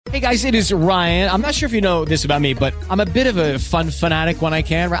Hey guys, it is Ryan. I'm not sure if you know this about me, but I'm a bit of a fun fanatic when I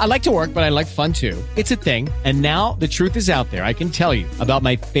can. I like to work, but I like fun too. It's a thing. And now the truth is out there. I can tell you about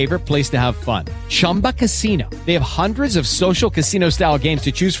my favorite place to have fun. Chumba Casino. They have hundreds of social casino style games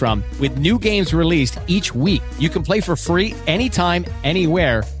to choose from with new games released each week. You can play for free anytime,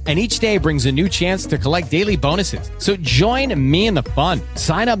 anywhere. And each day brings a new chance to collect daily bonuses. So join me in the fun.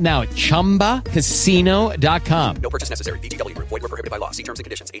 Sign up now at ChumbaCasino.com. No purchase necessary. VGW. Void where prohibited by law. See terms and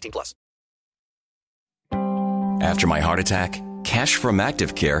conditions. 18+. After my heart attack, cash from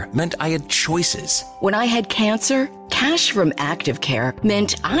Active Care meant I had choices. When I had cancer, cash from Active Care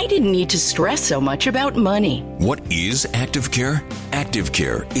meant I didn't need to stress so much about money. What is Active Care? Active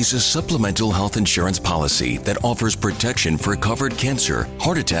Care is a supplemental health insurance policy that offers protection for covered cancer,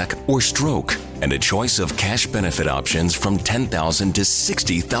 heart attack, or stroke, and a choice of cash benefit options from $10,000 to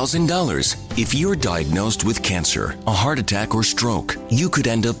 $60,000. If you're diagnosed with cancer, a heart attack, or stroke, you could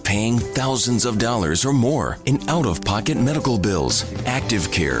end up paying thousands of dollars or more in out-of-pocket medical bills.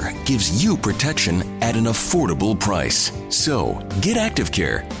 Active Care gives you protection at an affordable price. So, get Active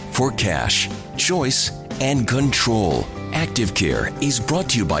Care for cash, choice, and control. Active Care is brought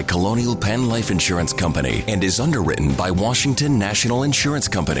to you by Colonial Penn Life Insurance Company and is underwritten by Washington National Insurance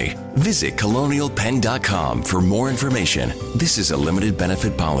Company. Visit colonialpenn.com for more information. This is a limited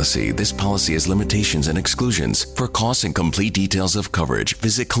benefit policy. This policy has limitations and exclusions. For costs and complete details of coverage,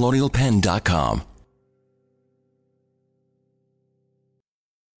 visit colonialpenn.com.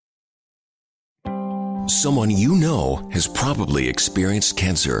 Someone you know has probably experienced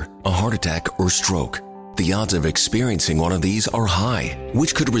cancer, a heart attack, or stroke. The odds of experiencing one of these are high,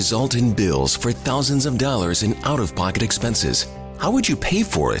 which could result in bills for thousands of dollars in out-of-pocket expenses. How would you pay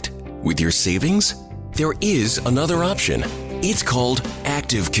for it? With your savings? There is another option. It's called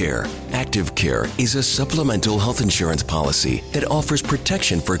Active Care. Active Care is a supplemental health insurance policy that offers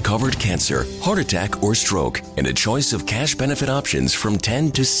protection for covered cancer, heart attack, or stroke, and a choice of cash benefit options from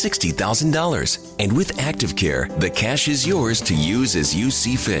 $10,000 to $60,000. And with Active Care, the cash is yours to use as you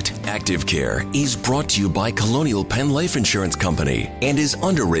see fit. Active Care is brought to you by Colonial Penn Life Insurance Company and is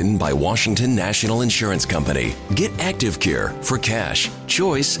underwritten by Washington National Insurance Company. Get Active Care for cash,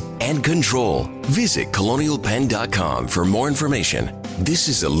 choice, and control. Visit colonialpenn.com for more information. This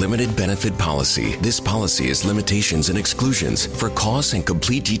is a limited benefit policy. This policy has limitations and exclusions. For costs and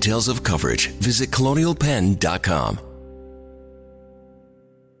complete details of coverage, visit colonialpenn.com.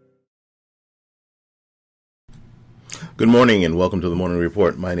 Good morning and welcome to the Morning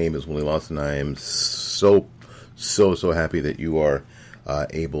Report. My name is Willie Lawson. I am so happy that you are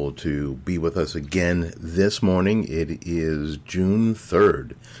able to be with us again this morning. It is June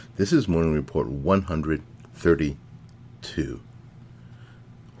 3rd. This is Morning Report 132.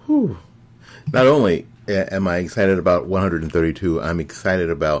 Whew. Not only am I excited about 132, I'm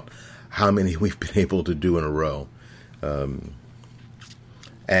excited about how many we've been able to do in a row.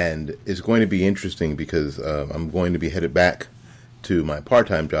 And it's going to be interesting because I'm going to be headed back to my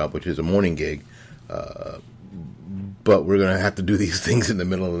part-time job, which is a morning gig. But we're going to have to do these things in the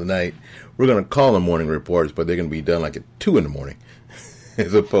middle of the night. We're going to call them morning reports, but they're going to be done like at 2 in the morning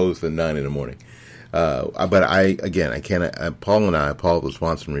as opposed to 9 in the morning. But Paul and I, Paul the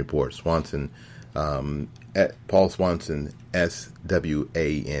Swanson Report, Swanson, Paul Swanson,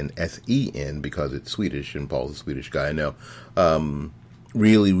 SWANSEN, because it's Swedish and Paul's a Swedish guy, I know.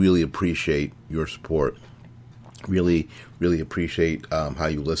 Really appreciate your support. Really appreciate how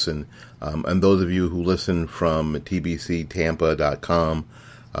you listen. And those of you who listen from tbctampa.com,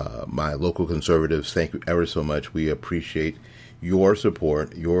 my local conservatives, thank you ever so much. We appreciate your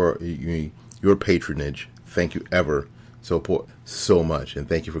support, your patronage. Thank you ever so much. And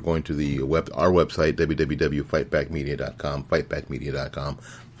thank you for going to our website, www.fightbackmedia.com,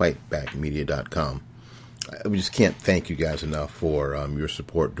 fightbackmedia.com. We just can't thank you guys enough for your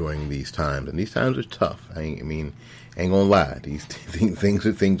support during these times. And these times are tough. I ain't gonna lie. These things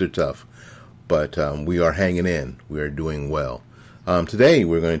are tough. But we are hanging in. We are doing well. Today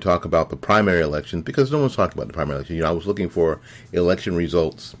we're going to talk about the primary elections because no one's talking about the primary election. I was looking for election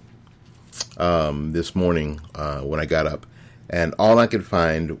results this morning when I got up, and all I could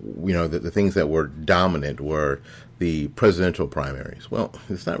find, the things that were dominant were the presidential primaries. Well,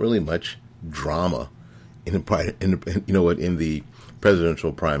 there's not really much drama in the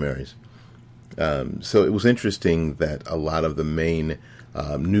presidential primaries. So it was interesting that a lot of the main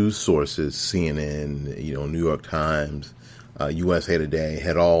news sources, CNN, New York Times, USA Today,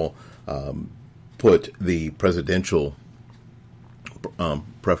 had all put the presidential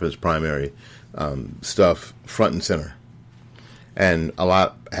preference primary stuff front and center. And a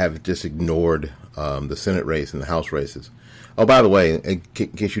lot have just ignored the Senate race and the House races. Oh, by the way, in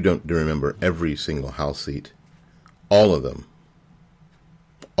case you don't remember, every single House seat, all of them,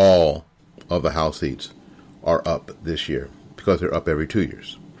 all of the House seats are up this year because they're up every 2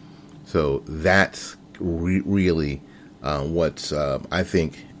 years. So that's really what's, I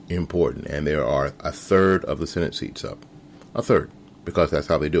think, important. And there are a third of the Senate seats up. A third, because that's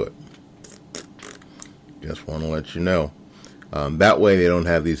how they do it. Just want to let you know. That way they don't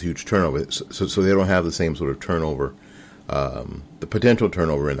have these huge turnovers. So they don't have the same sort of turnover, the potential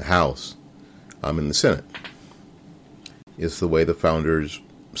turnover in the House, in the Senate. It's the way the founders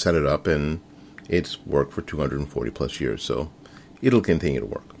set it up, and it's worked for 240 plus years. So it'll continue to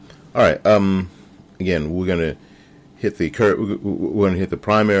work. All right. Again, we're going to hit the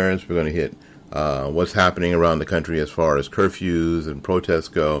primaries. We're going to hit what's happening around the country as far as curfews and protests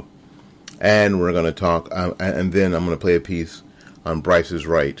go. And we're going to talk, and then I'm going to play a piece on Bryce's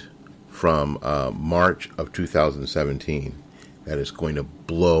right from March of 2017 that is going to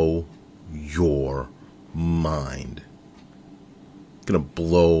blow your mind. It's going to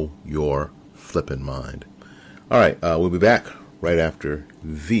blow your flippin' mind. All right, we'll be back right after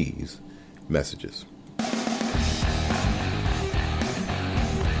these messages.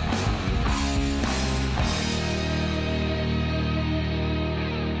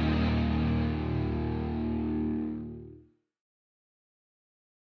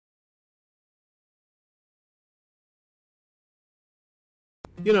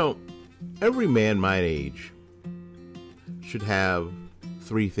 You know, every man my age should have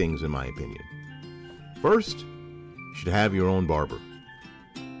three things, in my opinion. First, you should have your own barber.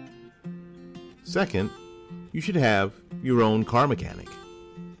 Second, you should have your own car mechanic.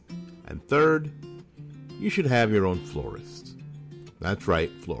 And third, you should have your own florist. That's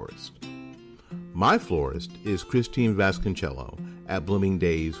right, florist. My florist is Christine Vasconcello at Blooming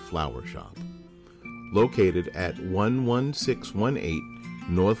Days Flower Shop, located at 11618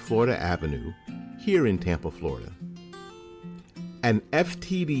 North Florida Avenue, here in Tampa, Florida. An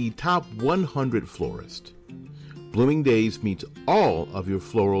FTD Top 100 florist, Blooming Days meets all of your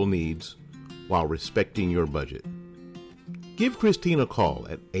floral needs while respecting your budget. Give Christine a call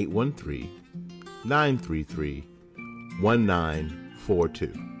at 813-933-1942.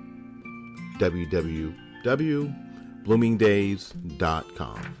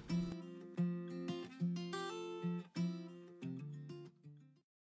 www.bloomingdays.com.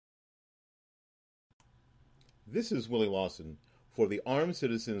 This is Willie Lawson for the Armed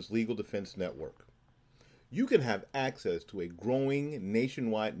Citizens Legal Defense Network. You can have access to a growing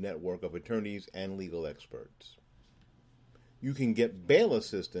nationwide network of attorneys and legal experts. You can get bail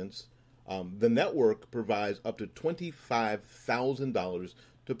assistance. The network provides up to $25,000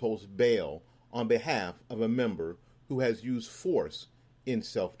 to post bail on behalf of a member who has used force in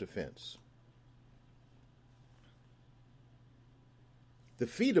self-defense. The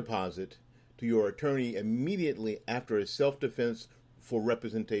fee deposit to your attorney immediately after a self-defense for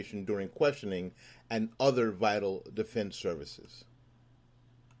representation during questioning and other vital defense services.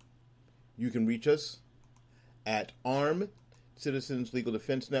 You can reach us at Armed Citizens Legal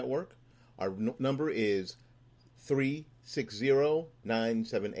Defense Network. Our number is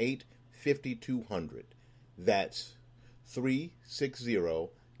 360-978-5200. That's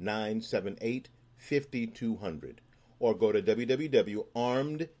 360-978-5200. Or go to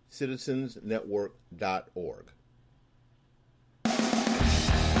www.armedcitizensnetwork.org.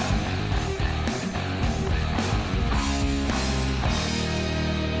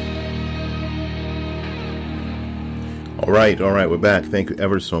 All right, we're back. Thank you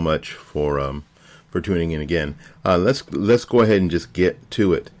ever so much for tuning in again. Let's go ahead and just get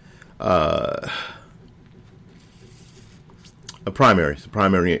to it. Primary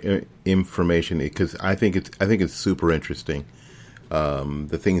information, because I think it's super interesting.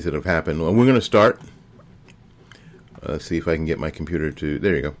 The things that have happened. And we're going to start. Let's see if I can get my computer to.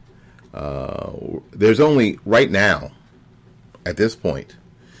 There you go. There's only right now, at this point,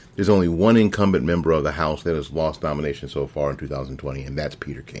 there's only one incumbent member of the House that has lost nomination so far in 2020, and that's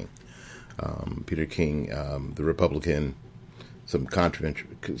Peter King. Peter King, the Republican, some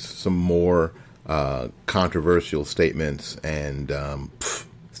more controversial statements, and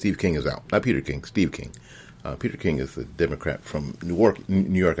Steve King is out. Not Peter King, Steve King. Peter King is the Democrat from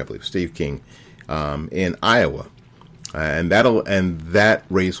New York, I believe. Steve King in Iowa, and that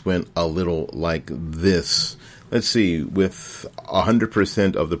race went a little like this. Let's see, with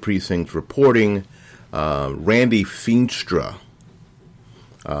 100% of the precincts reporting, Randy Feenstra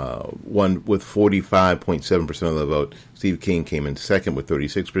won with 45.7% of the vote. Steve King came in second with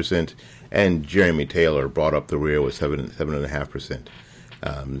 36%, and Jeremy Taylor brought up the rear with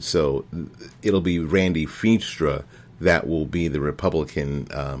 7.5%. So it'll be Randy Feenstra that will be the Republican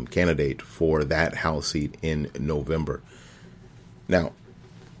candidate for that House seat in November. Now,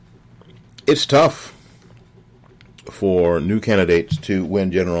 it's tough for new candidates to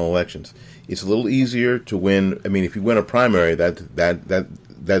win general elections. It's a little easier to win. I mean, if you win a primary,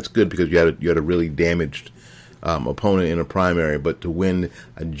 that's good because you had a really damaged opponent in a primary. But to win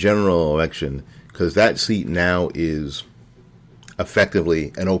a general election, because that seat now is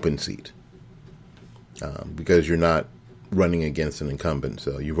effectively an open seat, because you're not running against an incumbent,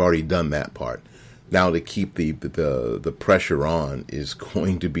 so you've already done that part. Now to keep the pressure on is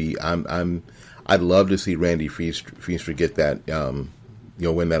going to be. I'd love to see Randy Feenstra get that,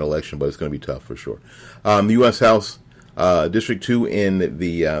 win that election, but it's going to be tough for sure. The U.S. House District 2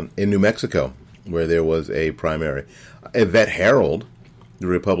 in New Mexico, where there was a primary, Yvette Harold, the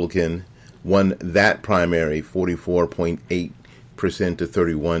Republican, won that primary 44.8% to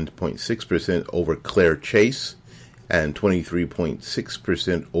 31.6% over Claire Chase, and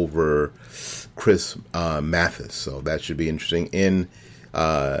 23.6% over Chris Mathis. So that should be interesting. In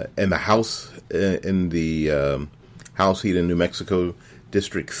the House, in the House seat in New Mexico,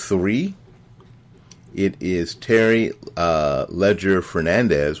 District 3, it is Terry Ledger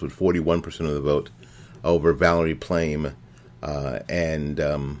Fernandez with 41% of the vote over Valerie Plame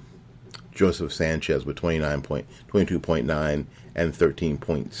and Joseph Sanchez with 22.9 and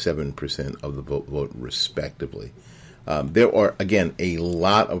 13.7% of the vote respectively. There are, again, a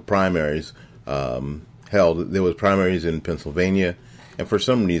lot of primaries held. There was primaries in Pennsylvania, and for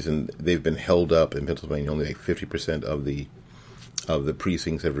some reason they've been held up in Pennsylvania. Only like 50% of the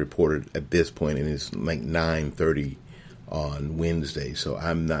precincts have reported at this point, and it's like 9:30 on Wednesday. So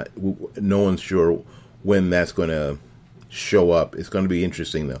no one's sure when that's going to show up. It's going to be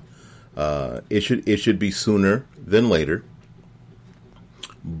interesting though. It should be sooner than later,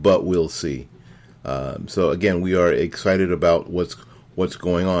 but we'll see. So again, we are excited about what's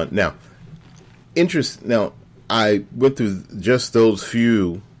going on now. Now, I went through just those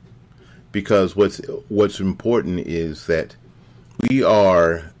few because what's important is that we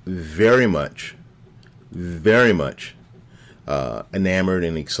are very much enamored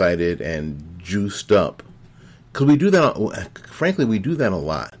and excited and juiced up because we do that. Frankly, we do that a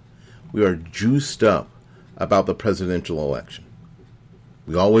lot. We are juiced up about the presidential election.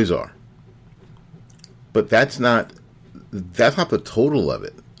 We always are. But that's not the total of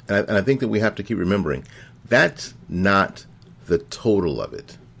it. And I think that we have to keep remembering, that's not the total of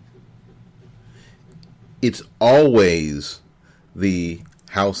it. It's always the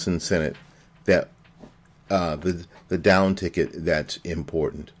House and Senate that the down ticket that's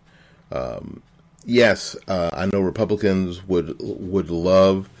important. Yes, I know Republicans would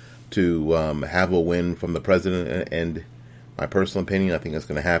love to have a win from the president, and my personal opinion, I think that's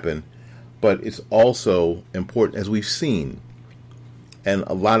going to happen. But it's also important, as we've seen, and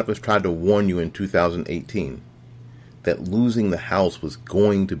a lot of us tried to warn you in 2018, that losing the House was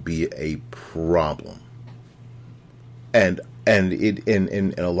going to be a problem. And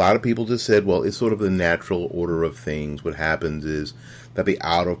a lot of people just said, well, it's sort of the natural order of things. What happens is that the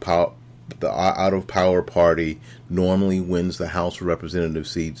out of power party normally wins the House of Representative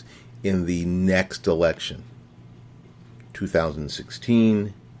seats in the next election.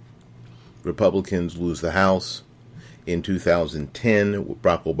 2016, Republicans lose the House. In 2010,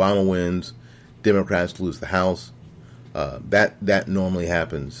 Barack Obama wins. Democrats lose the House. That normally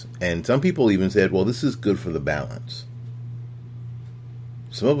happens. And some people even said, well, this is good for the balance.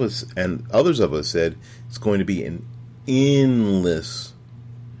 Some of us and others of us said it's going to be an endless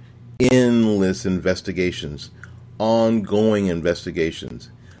investigations, ongoing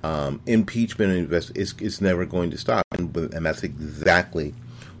investigations, impeachment it's never going to stop. And that's exactly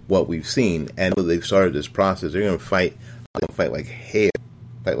what we've seen. And they've started this process. They're going to fight like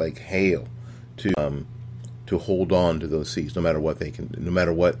hail to hold on to those seats, no matter what they can, no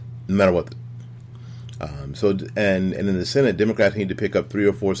matter what. So in the Senate, Democrats need to pick up 3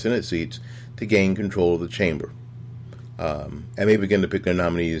 or 4 Senate seats to gain control of the chamber, and they begin to pick their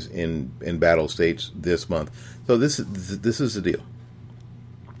nominees in battle states this month. So this is the deal.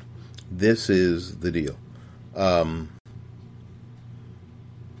 This is the deal.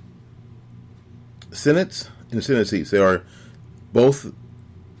 Senate seats. There are both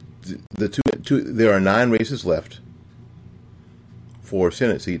the two. There are 9 races left for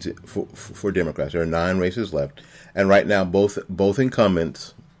Senate seats for Democrats. There are 9 races left, and right now both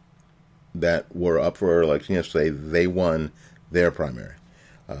incumbents that were up for election yesterday, they won their primary.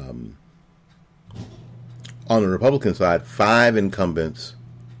 On the Republican side, 5 incumbents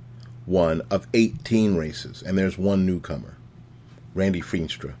won of 18 races, and there's 1 newcomer, Randy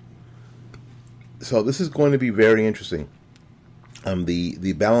Feenstra. So this is going to be very interesting.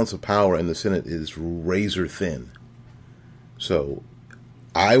 The balance of power in the Senate is razor thin. So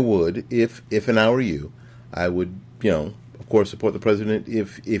I would, if and I were you, I would, of course, support the president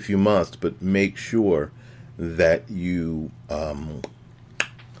if you must, but make sure that you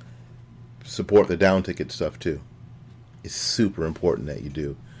support the down ticket stuff too. It's super important that you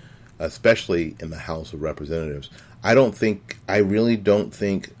do, especially in the House of Representatives. I don't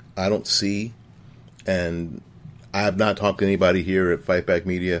see, and I have not talked to anybody here at Fight Back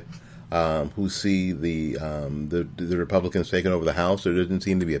Media who see the Republicans taking over the House. There doesn't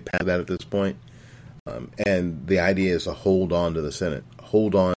seem to be a path to that at this point. And the idea is to hold on to the Senate.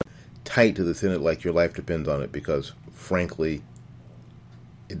 Hold on tight to the Senate like your life depends on it, because, frankly,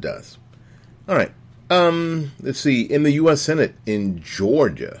 it does. All right. Let's see. In the U.S. Senate in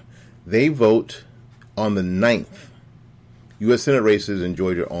Georgia, they vote on the 9th. U.S. Senate races in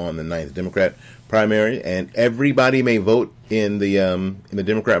Georgia on the 9th. Democrat primary, and everybody may vote in the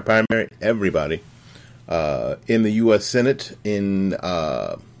Democrat primary. Everybody. In the U.S. Senate in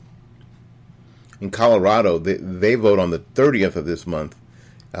Colorado, they vote on the 30th of this month.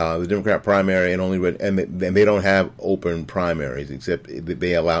 The Democrat primary, and they don't have open primaries, except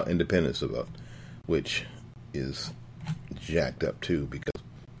they allow independents to vote, which is jacked up too, because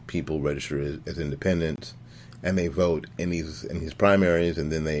people register as independents and they vote in these primaries,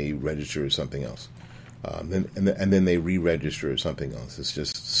 and then they register as something else, and then they re-register as something else. It's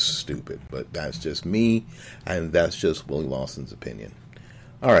just stupid, but that's just me, and that's just Willie Lawson's opinion.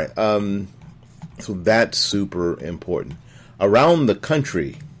 All right, so that's super important. Around the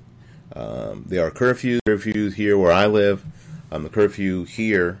country, there are curfews here where I live. The curfew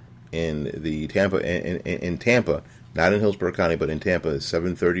here in the Tampa, in Tampa, not in Hillsborough County, but in Tampa, is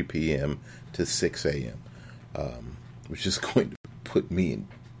 7:30 p.m. to 6 a.m., which is going to put me in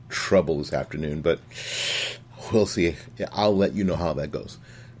trouble this afternoon. But we'll see. I'll let you know how that goes.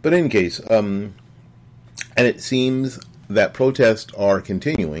 But in any case, and it seems that protests are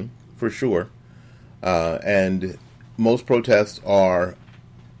continuing for sure, and most protests are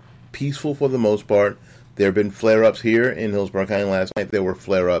peaceful for the most part. There have been flare-ups here in Hillsborough County last night. There were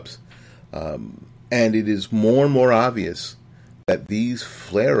flare-ups. And it is more and more obvious that these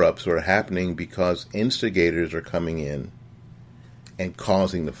flare-ups are happening because instigators are coming in and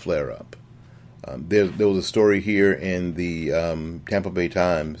causing the flare-up. There was a story here in the Tampa Bay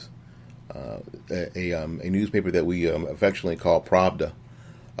Times, a newspaper that we affectionately call Pravda,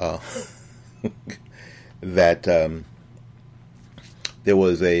 that there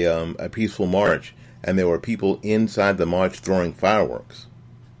was a peaceful march, and there were people inside the march throwing fireworks,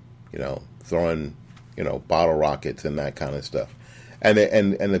 throwing bottle rockets and that kind of stuff, and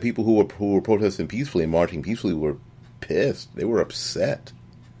the people who were protesting peacefully, marching peacefully, were pissed. They were upset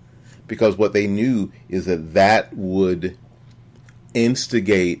because what they knew is that would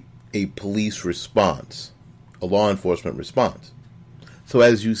instigate a police response, a law enforcement response. So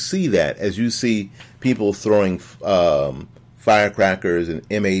as you see people throwing firecrackers and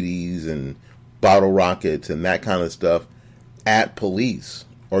M80s and bottle rockets and that kind of stuff at police,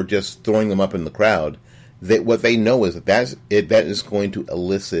 or just throwing them up in the crowd, what they know is that is going to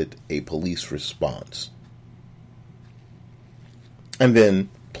elicit a police response. And then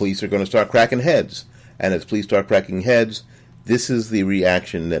police are going to start cracking heads. And as police start cracking heads, this is the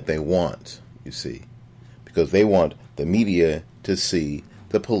reaction that they want, you see. Because they want the media to see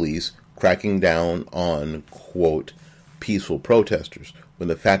the police cracking down on, quote, peaceful protesters, when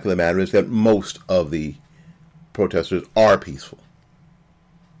the fact of the matter is that most of the protesters are peaceful.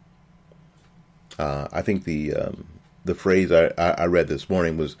 I think the phrase I read this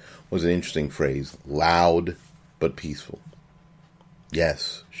morning was an interesting phrase: loud but peaceful.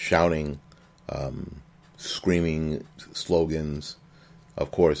 Yes, shouting, screaming slogans. Of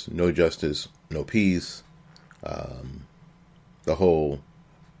course, no justice, no peace. The whole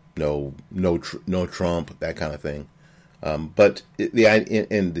no Trump, that kind of thing. But this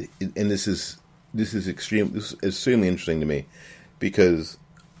is extremely interesting to me, because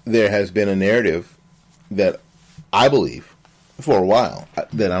there has been a narrative that I believe for a while,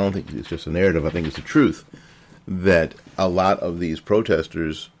 that I don't think it's just a narrative, I think it's the truth, that a lot of these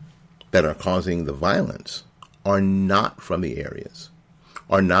protesters that are causing the violence are not from the areas,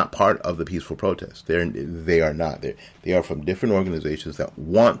 are not part of the peaceful protest. They are not. They are from different organizations that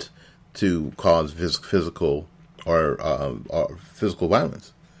want to cause physical or physical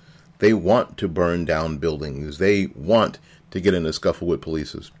violence. They want to burn down buildings. They want to get in a scuffle with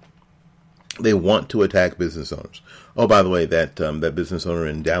police. They want to attack business owners. Oh, by the way, that business owner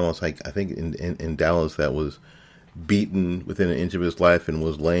in Dallas, I think in Dallas, that was beaten within an inch of his life and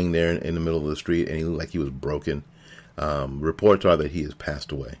was laying there in the middle of the street, and he looked like he was broken. Reports are that he has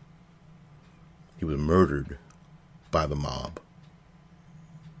passed away. He was murdered by the mob.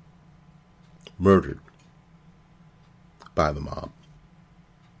 Murdered by the mob.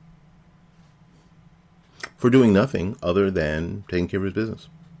 For doing nothing other than taking care of his business.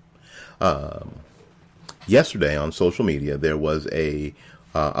 Yesterday on social media, there was a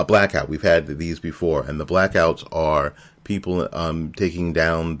blackout. We've had these before, and the blackouts are people taking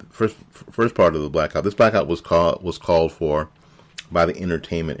down first part of the blackout. This blackout was called for by the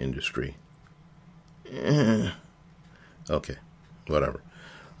entertainment industry. Okay, whatever.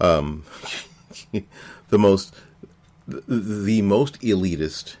 The most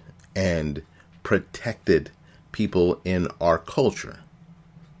elitist and protected people in our culture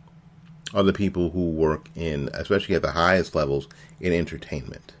are the people who work in, especially at the highest levels, in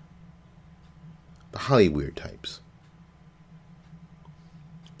entertainment. The Hollywood types.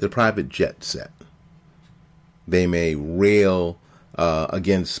 The private jet set. They may rail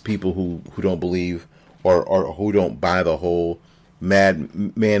against people who don't believe or who don't buy the whole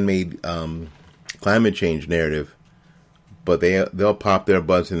man-made climate change narrative, but they'll pop their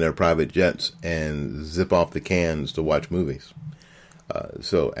butts in their private jets and zip off the cans to watch movies.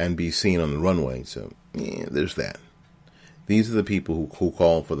 And be seen on the runway. So, yeah, there's that. These are the people who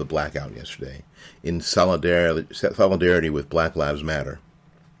called for the blackout yesterday in solidarity with Black Lives Matter,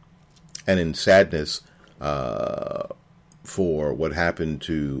 and in sadness for what happened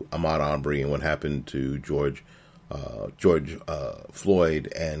to Ahmaud Arbery and what happened to George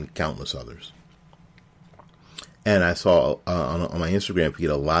Floyd and countless others. And I saw on my Instagram feed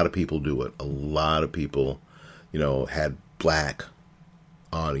a lot of people do it. A lot of people, had black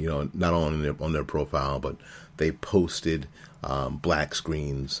on, not only on their profile, but they posted black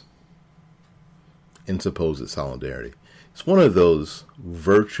screens in supposed solidarity. It's one of those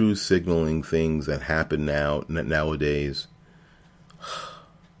virtue signaling things that happen nowadays.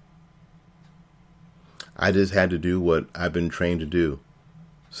 I just had to do what I've been trained to do.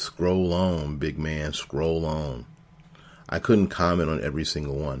 Scroll on, big man, scroll on. I couldn't comment on every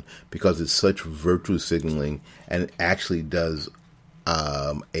single one because it's such virtue signaling, and it actually does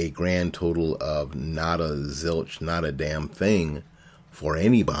a grand total of not a zilch, not a damn thing for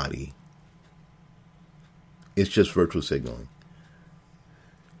anybody. It's just virtual signaling.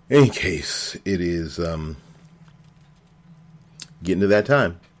 In any case, it is getting to that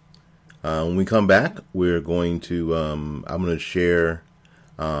time. When we come back, we're going to I'm going to share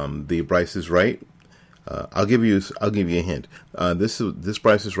the Bryce is Right. I'll give you a hint. This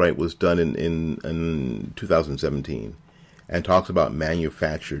Bryce is Right was done in 2017. And talks about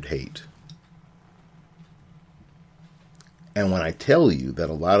manufactured hate. And when I tell you that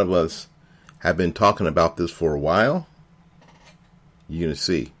a lot of us have been talking about this for a while, you're going to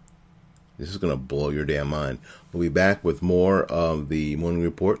see. This is going to blow your damn mind. We'll be back with more of the Morning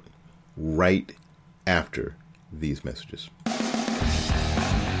Report right after these messages.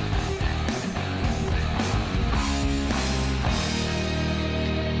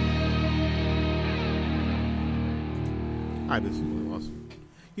 Hi, this is Willie Lawson.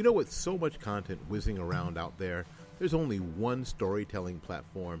 With so much content whizzing around out there, there's only one storytelling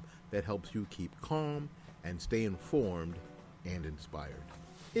platform that helps you keep calm and stay informed and inspired.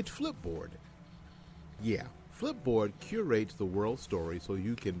 It's Flipboard. Yeah, Flipboard curates the world's story so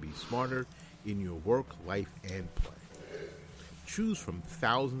you can be smarter in your work, life, and play. Choose from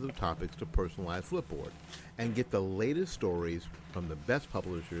thousands of topics to personalize Flipboard and get the latest stories from the best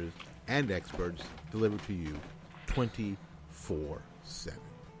publishers and experts delivered to you 24/7.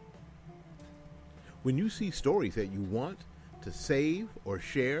 When you see stories that you want to save or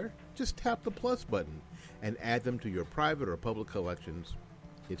share, just tap the plus button and add them to your private or public collections.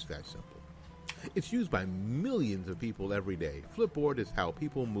 It's that simple. It's used by millions of people every day. Flipboard is how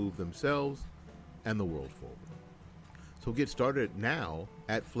people move themselves and the world forward. So get started now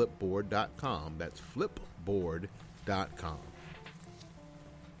at flipboard.com. That's flipboard.com.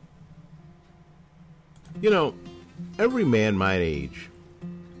 Every man my age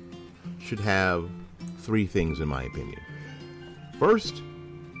should have three things, in my opinion. First,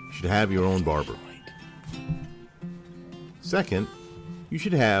 you should have your own barber. Second, you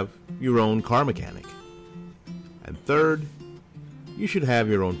should have your own car mechanic. And third, you should have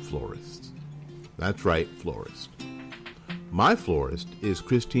your own florist. That's right, florist. My florist is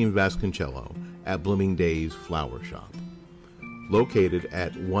Christine Vasconcello at Blooming Days Flower Shop, located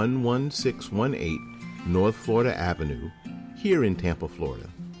at 11618 North Florida Avenue, here in Tampa, Florida.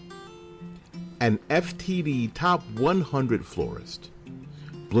 An FTD Top 100 florist,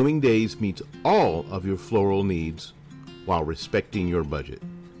 Blooming Days meets all of your floral needs while respecting your budget.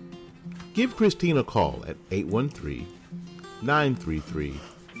 Give Christine a call at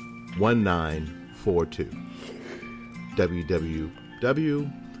 813-933-1942.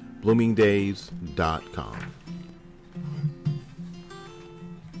 www.bloomingdays.com.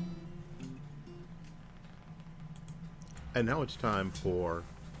 And now it's time for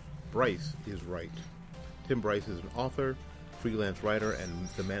Bryce is Right. Tim Bryce is an author, freelance writer, and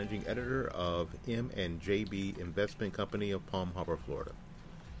the managing editor of M&JB Investment Company of Palm Harbor, Florida.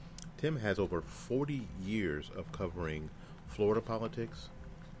 Tim has over 40 years of covering Florida politics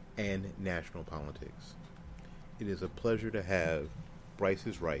and national politics. It is a pleasure to have Bryce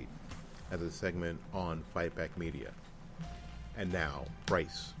is Right as a segment on Fight Back Media. And now,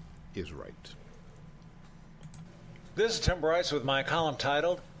 Bryce is Right. This is Tim Bryce with my column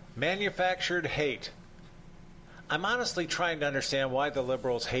titled, Manufactured Hate. I'm honestly trying to understand why the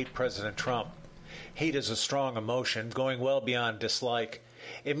liberals hate President Trump. Hate is a strong emotion, going well beyond dislike.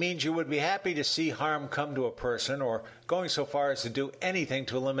 It means you would be happy to see harm come to a person, or going so far as to do anything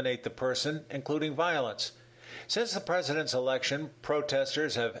to eliminate the person, including violence. Since the president's election,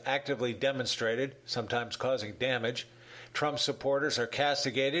 protesters have actively demonstrated, sometimes causing damage. Trump's supporters are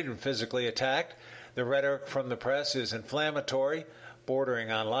castigated and physically attacked. The rhetoric from the press is inflammatory,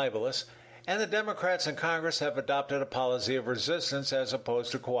 bordering on libelous, and the Democrats in Congress have adopted a policy of resistance as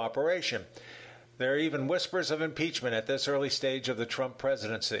opposed to cooperation. There are even whispers of impeachment at this early stage of the Trump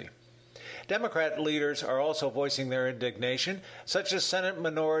presidency. Democrat leaders are also voicing their indignation, such as Senate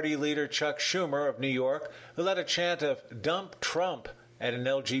Minority Leader Chuck Schumer of New York, who led a chant of "Dump Trump" at an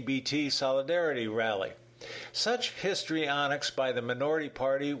LGBT solidarity rally. Such histrionics by the minority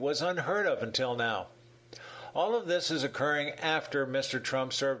party was unheard of until now. All of this is occurring after Mr.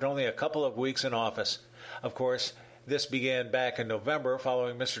 Trump served only a couple of weeks in office. Of course, this began back in November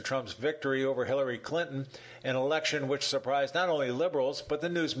following Mr. Trump's victory over Hillary Clinton, an election which surprised not only liberals but the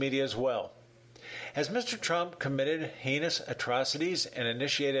news media as well. Has Mr. Trump committed heinous atrocities and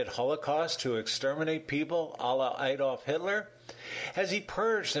initiated Holocaust to exterminate people a la Adolf Hitler? Has he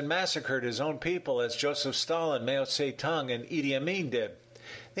purged and massacred his own people as Joseph Stalin, Mao Zedong, and Idi Amin did?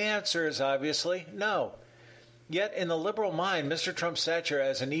 The answer is obviously no. Yet in the liberal mind, Mr. Trump's stature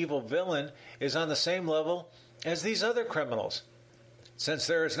as an evil villain is on the same level as these other criminals. Since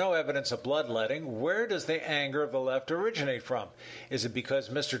there is no evidence of bloodletting, where does the anger of the left originate from? Is it because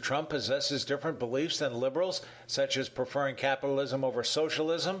Mr. Trump possesses different beliefs than liberals, such as preferring capitalism over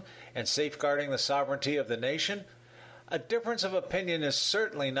socialism and safeguarding the sovereignty of the nation? A difference of opinion is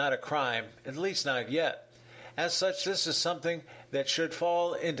certainly not a crime, at least not yet. As such, this is something that should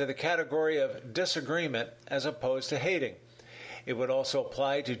fall into the category of disagreement as opposed to hating. It would also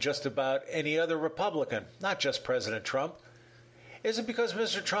apply to just about any other Republican, not just President Trump. Is it because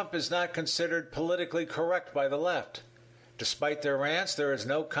Mr. Trump is not considered politically correct by the left? Despite their rants, there is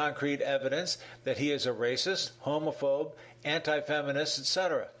no concrete evidence that he is a racist, homophobe, anti-feminist,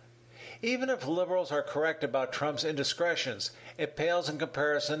 etc. Even if liberals are correct about Trump's indiscretions, it pales in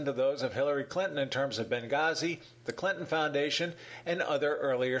comparison to those of Hillary Clinton in terms of Benghazi, the Clinton Foundation, and other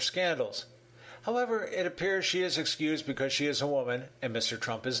earlier scandals. However, it appears she is excused because she is a woman and Mr.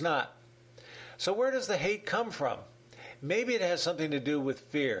 Trump is not. So where does the hate come from? Maybe it has something to do with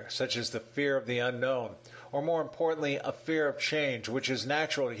fear, such as the fear of the unknown, or more importantly, a fear of change, which is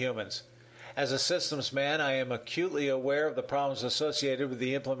natural to humans. As a systems man, I am acutely aware of the problems associated with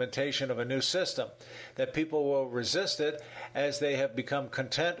the implementation of a new system, that people will resist it as they have become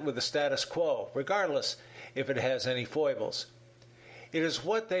content with the status quo, regardless if it has any foibles. It is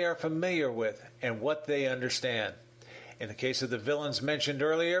what they are familiar with and what they understand. In the case of the villains mentioned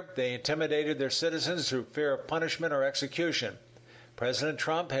earlier, they intimidated their citizens through fear of punishment or execution. President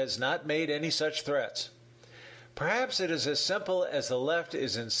Trump has not made any such threats. Perhaps it is as simple as the left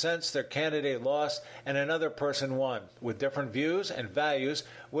is incensed their candidate lost and another person won, with different views and values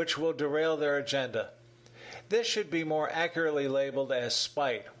which will derail their agenda. This should be more accurately labeled as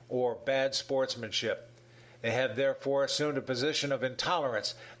spite or bad sportsmanship. They have therefore assumed a position of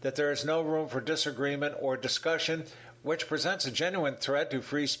intolerance, that there is no room for disagreement or discussion, which presents a genuine threat to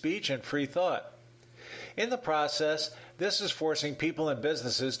free speech and free thought. In the process, this is forcing people and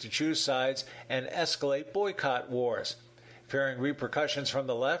businesses to choose sides and escalate boycott wars. Fearing repercussions from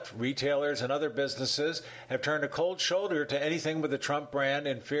the left, retailers and other businesses have turned a cold shoulder to anything with the Trump brand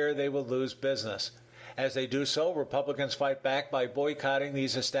in fear they will lose business. As they do so, Republicans fight back by boycotting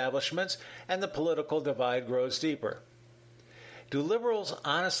these establishments, and the political divide grows deeper. Do liberals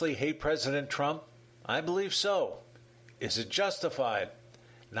honestly hate President Trump? I believe so. Is it justified?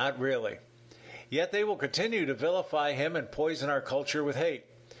 Not really. Yet they will continue to vilify him and poison our culture with hate.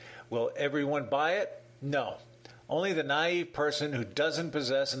 Will everyone buy it? No. Only the naive person who doesn't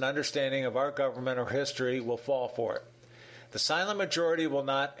possess an understanding of our government or history will fall for it. The silent majority will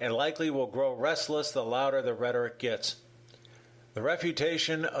not, and likely will grow restless the louder the rhetoric gets. The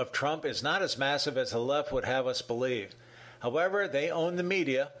refutation of Trump is not as massive as the left would have us believe. However, they own the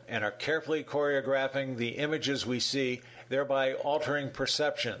media and are carefully choreographing the images we see, thereby altering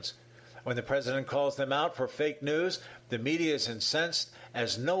perceptions. When the president calls them out for fake news, the media is incensed,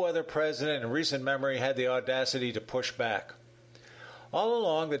 as no other president in recent memory had the audacity to push back. All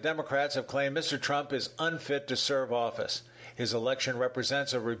along, the Democrats have claimed Mr. Trump is unfit to serve office. His election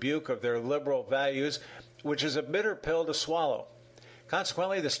represents a rebuke of their liberal values, which is a bitter pill to swallow.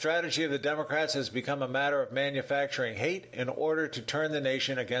 Consequently, the strategy of the Democrats has become a matter of manufacturing hate in order to turn the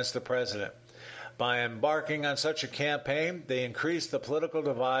nation against the president. By embarking on such a campaign, they increase the political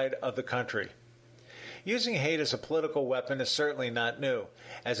divide of the country. Using hate as a political weapon is certainly not new,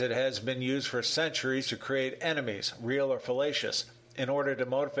 as it has been used for centuries to create enemies, real or fallacious, in order to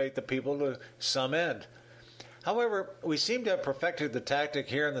motivate the people to some end. However, we seem to have perfected the tactic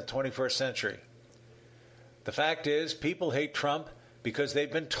here in the 21st century. The fact is, people hate Trump because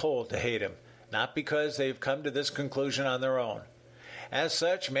they've been told to hate him, not because they've come to this conclusion on their own. As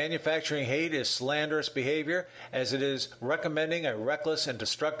such, manufacturing hate is slanderous behavior, as it is recommending a reckless and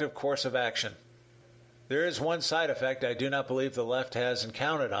destructive course of action. There is one side effect I do not believe the left has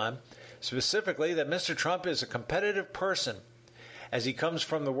counted on, specifically that Mr. Trump is a competitive person. As he comes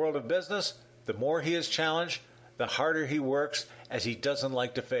from the world of business, the more he is challenged, the harder he works, as he doesn't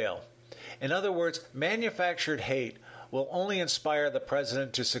like to fail. In other words, manufactured hate will only inspire the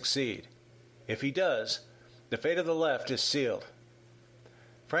president to succeed. If he does, the fate of the left is sealed.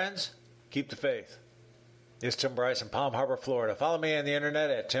 Friends, keep the faith. This is Tim Bryce in Palm Harbor, Florida. Follow me on the internet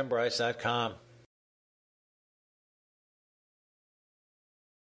at timbryce.com.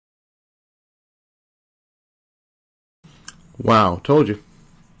 Wow, told you.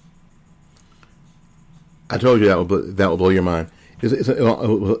 I told you that will blow your mind. It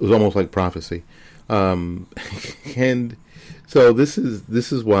was almost like prophecy. And so this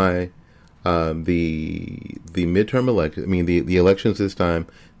is why the midterm election, I mean the elections this time,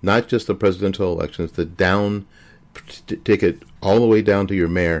 not just the presidential elections, the down ticket all the way down to your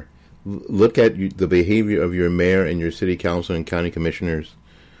mayor. Look at the behavior of your mayor and your city council and county commissioners,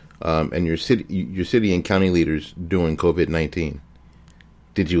 and your city and county leaders during COVID-19.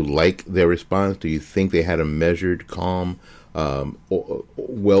 Did you like their response? Do you think they had a measured, calm,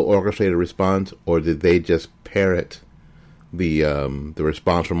 well-orchestrated response, or did they just parrot the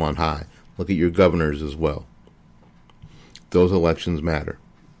response from on high? Look at your governors as well. Those elections matter.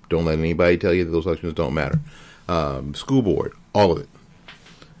 Don't let anybody tell you that those elections don't matter. School board, all of it.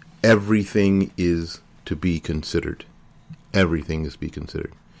 Everything is to be considered. Everything is to be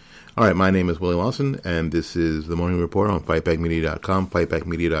considered. All right, my name is Willie Lawson, and this is the Morning Report on FightBackMedia.com,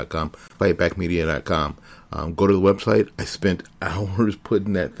 FightBackMedia.com, FightBackMedia.com. Go to the website. I spent hours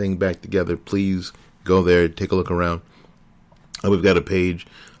putting that thing back together. Please go there, take a look around. We've got a page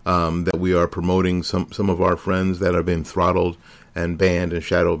that we are promoting some of our friends that have been throttled and banned and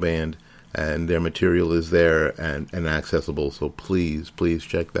shadow banned, and their material is there and accessible. So please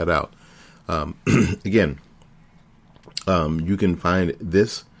check that out. Again, you can find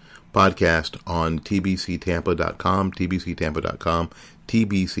this podcast on tbctampa.com,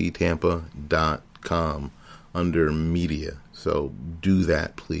 tbctampa.com under media. So do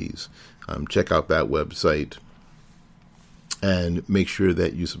that, please. Check out that website and make sure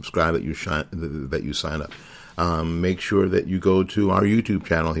that you subscribe, that you sign up. Make sure that you go to our YouTube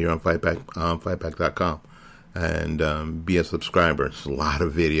channel here on fightback.com and be a subscriber. There's a lot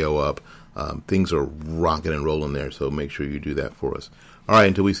of video up. Things are rocking and rolling there, so make sure you do that for us. All right,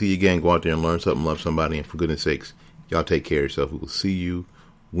 until we see you again, go out there and learn something, love somebody, and for goodness sakes, y'all take care of yourself. We will see you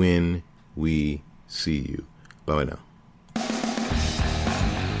when we see you. Bye now.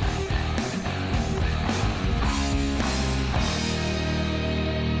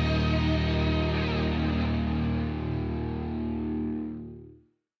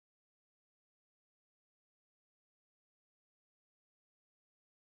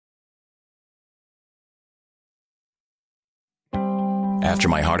 After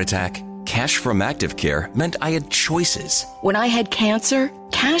my heart attack, cash from Active Care meant I had choices. When I had cancer,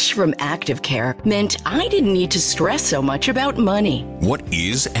 Cash from Active Care meant I didn't need to stress so much about money. What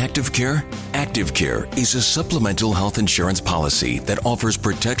is Active Care? Active Care is a supplemental health insurance policy that offers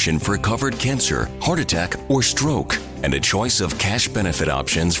protection for covered cancer, heart attack, or stroke, and a choice of cash benefit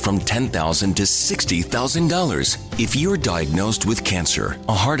options from $10,000 to $60,000. If you're diagnosed with cancer,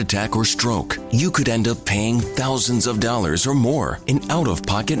 a heart attack, or stroke, you could end up paying thousands of dollars or more in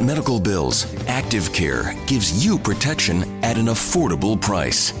out-of-pocket medical bills. Active Care gives you protection at an affordable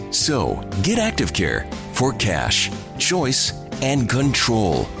price. So, get Active Care for cash, choice, and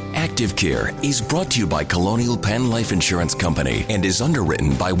control. Active Care is brought to you by Colonial Penn Life Insurance Company and is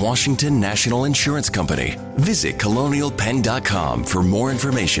underwritten by Washington National Insurance Company. Visit colonialpenn.com for more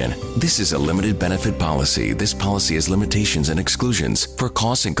information. This is a limited benefit policy. This policy has limitations and exclusions. For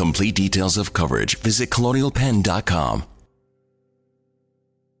costs and complete details of coverage, visit colonialpenn.com.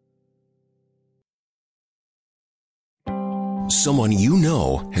 Someone you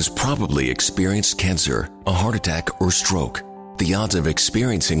know has probably experienced cancer, a heart attack, or stroke. The odds of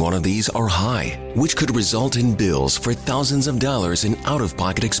experiencing one of these are high, which could result in bills for thousands of dollars in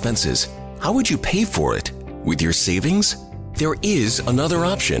out-of-pocket expenses. How would you pay for it? With your savings? There is another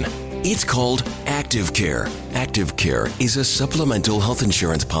option. It's called Active Care. Active Care is a supplemental health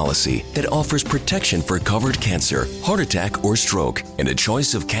insurance policy that offers protection for covered cancer, heart attack, or stroke, and a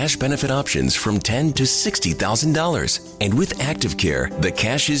choice of cash benefit options from $10,000 to $60,000. And with Active Care, the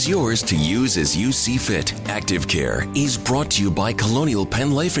cash is yours to use as you see fit. Active Care is brought to you by Colonial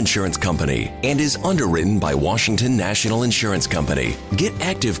Penn Life Insurance Company and is underwritten by Washington National Insurance Company. Get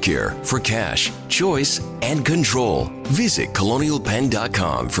Active Care for cash, choice, and control. Visit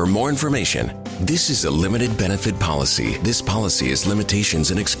colonialpenn.com for more information. This is a limited benefit policy. This policy has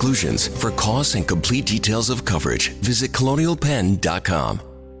limitations and exclusions. For costs and complete details of coverage, visit colonialpenn.com.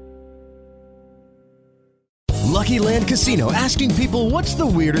 Lucky Land Casino, asking people, what's the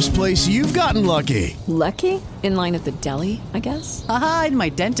weirdest place you've gotten lucky? Lucky? In line at the deli, I guess? Aha, in my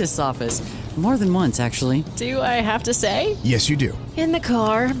dentist's office. More than once, actually. Do I have to say? Yes, you do. In the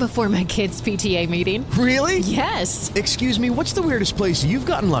car before my kids' PTA meeting. Really? Yes. Excuse me, what's the weirdest place you've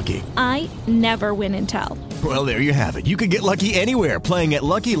gotten lucky? I never win and tell. Well, there you have it. You can get lucky anywhere, playing at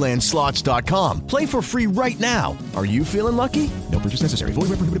LuckyLandSlots.com. Play for free right now. Are you feeling lucky? No purchase necessary. Void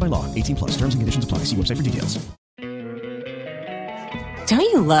where prohibited by law. 18+. Terms and conditions apply. See website for details. Don't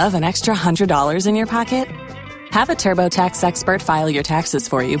you love an extra $100 in your pocket? Have a TurboTax expert file your taxes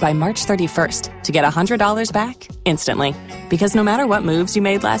for you by March 31st to get $100 back instantly. Because no matter what moves you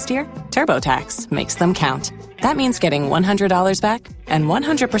made last year, TurboTax makes them count. That means getting $100 back and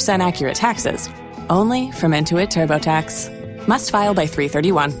 100% accurate taxes, only from Intuit TurboTax. Must file by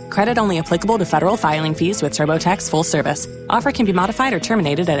 3/31. Credit only applicable to federal filing fees with TurboTax full service. Offer can be modified or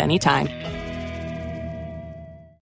terminated at any time.